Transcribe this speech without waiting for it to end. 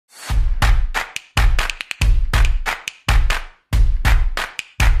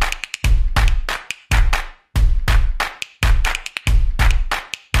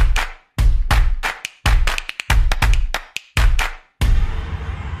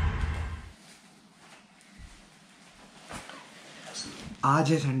आज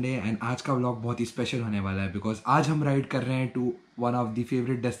है Sunday and आज का व्लॉग बहुत ही स्पेशल होने वाला है बिकॉज आज हम राइड कर रहे हैं to one of the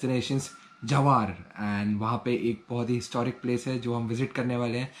favourite destinations जवार। एंड वहाँ पे एक बहुत ही हिस्टोरिक प्लेस है जो हम विजिट करने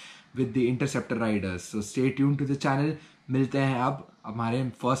वाले हैं with the interceptor Riders. So stay tune to the channel. मिलते हैं अब हमारे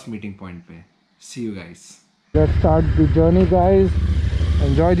फर्स्ट मीटिंग पॉइंट पे। सी you guys. Let's start the journey guys.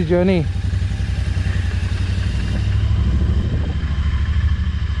 Enjoy the journey.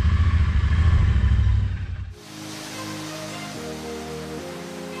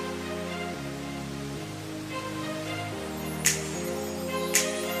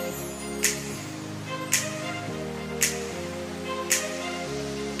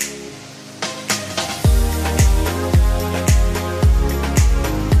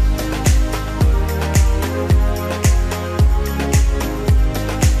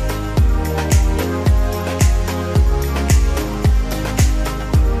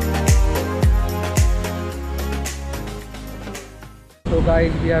 So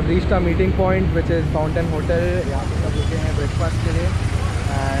guys, we have reached our meeting point which is Fountain Hotel। यहाँ पे सब रुके हैं ब्रेकफास्ट के लिए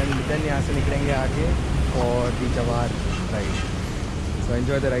एंड देन यहाँ से निकलेंगे आगे और दी जवार ride. So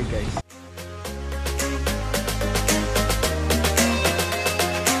enjoy the ride guys.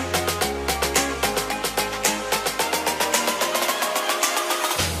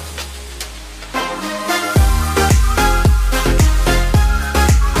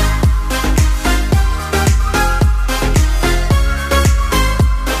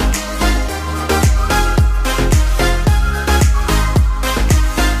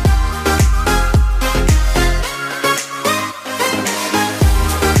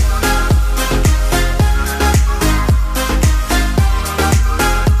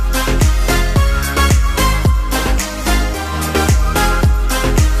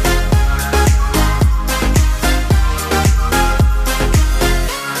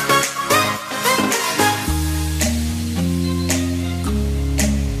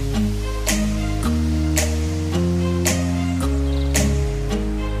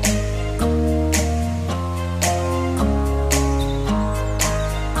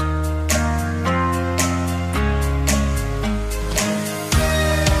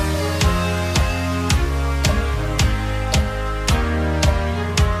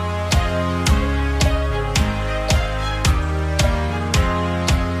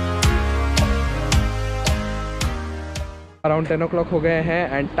 Around 10 o'clock हो गए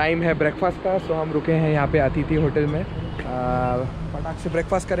हैं एंड टाइम है ब्रेकफास्ट का। सो हम रुके हैं यहाँ पे अतिथि होटल में। फटाक से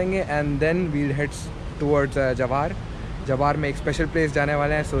ब्रेकफास्ट करेंगे and then we'll heads towards जवार। जवार में एक स्पेशल प्लेस जाने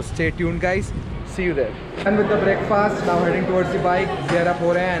वाले हैं। So stay tune guys, C you there. And with the breakfast now heading towards the bike. Gear up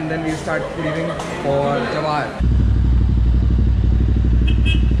हो रहे हैं and then we start leaving for जवार।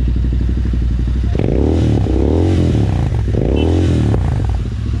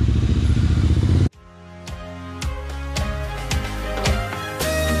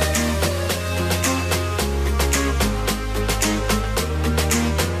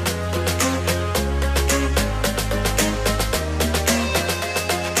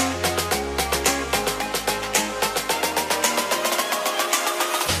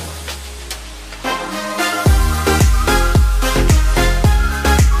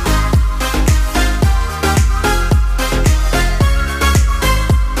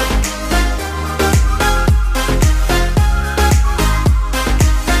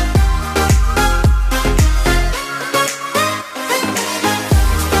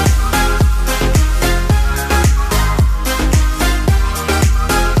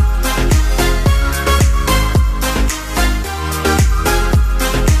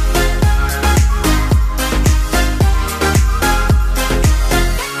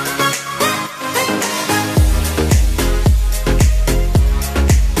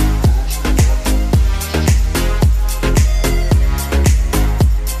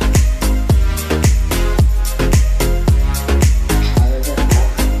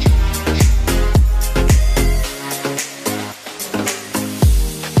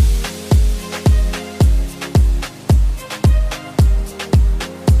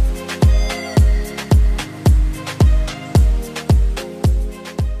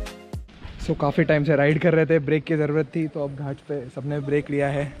 सो काफ़ी टाइम से राइड कर रहे थे, ब्रेक की ज़रूरत थी तो अब घाट पे सबने ब्रेक लिया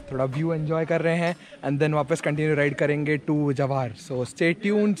है, थोड़ा व्यू एंजॉय कर रहे हैं एंड देन वापस कंटिन्यू राइड करेंगे टू जवार। So stay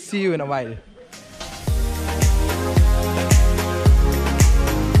tuned, C you in a while.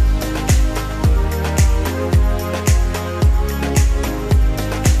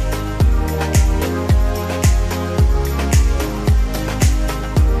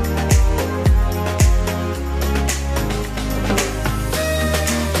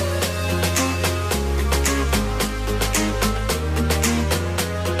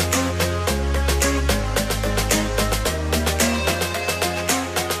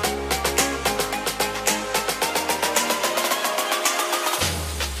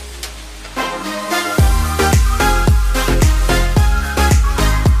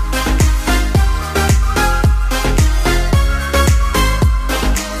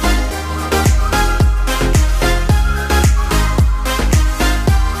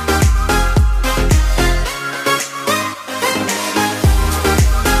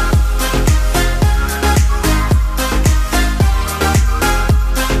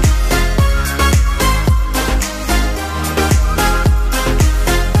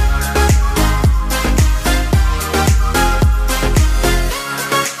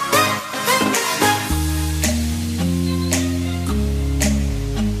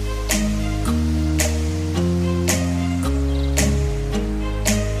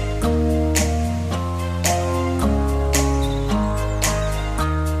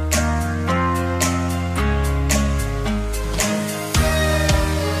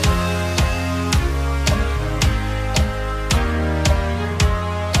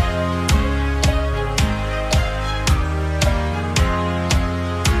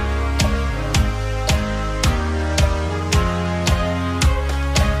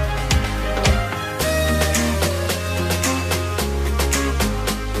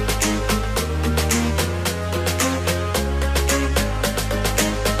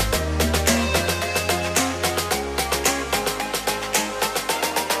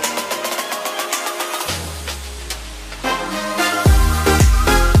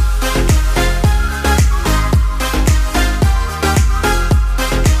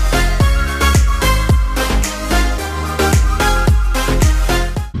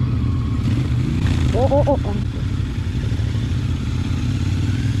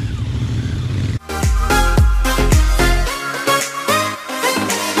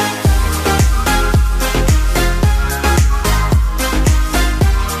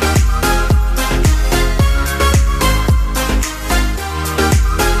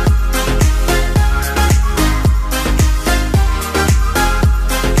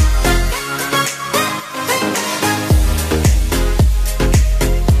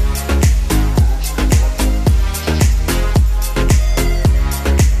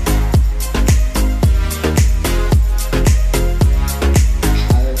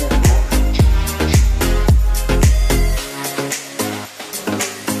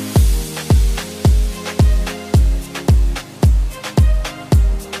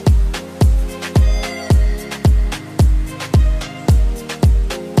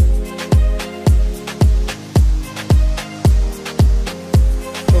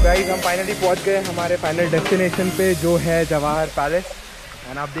 Guys हम फाइनली पहुंच गए हमारे फाइनल डेस्टिनेशन पे जो है जवाहर पैलेस।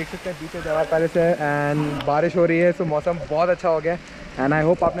 एंड आप देख सकते हैं पीछे जवाहर पैलेस है एंड बारिश हो रही है, सो मौसम बहुत अच्छा हो गया। एंड आई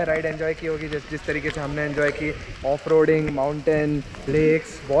होप आपने राइड एंजॉय की होगी जिस तरीके से हमने एंजॉय की। ऑफ रोडिंग, माउंटेन,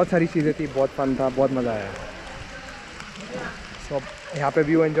 लेक्स, बहुत सारी चीज़ें थी, बहुत फन था, बहुत मज़ा आया। सो यहाँ पे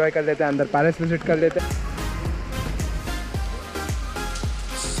व्यू एंजॉय कर लेते हैं, अंदर पैलेस विजिट कर लेते हैं।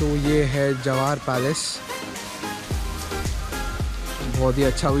 सो ये है जवाहर पैलेस, बहुत ही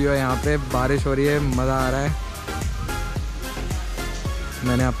अच्छा व्यू है यहाँ पे, बारिश हो रही है, मज़ा आ रहा है।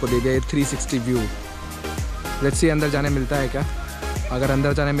 मैंने आपको दे दिया ये 360 व्यू। लेट्स सी अंदर जाने मिलता है क्या। अगर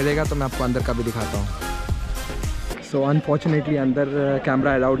अंदर जाने मिलेगा तो मैं आपको अंदर का भी दिखाता हूँ। सो अनफॉर्चुनेटली अंदर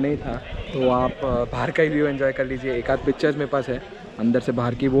कैमरा अलाउड नहीं था, तो आप बाहर का ही व्यू एंजॉय कर लीजिए। एक आध पिक्चर्स मेरे पास है अंदर से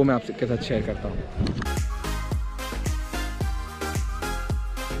बाहर की, वो मैं आपके साथ शेयर करता हूँ।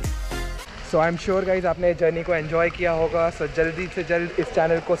 सो आई एम श्योर गाइज आपने जर्नी को एंजॉय किया होगा। सो जल्दी से जल्द इस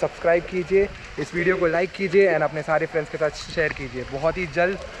चैनल को सब्सक्राइब कीजिए, इस वीडियो को लाइक कीजिए एंड अपने सारे फ्रेंड्स के साथ शेयर कीजिए। बहुत ही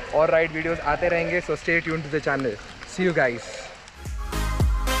जल्द और राइड वीडियोस आते रहेंगे, so stay tuned to the channel. C you guys.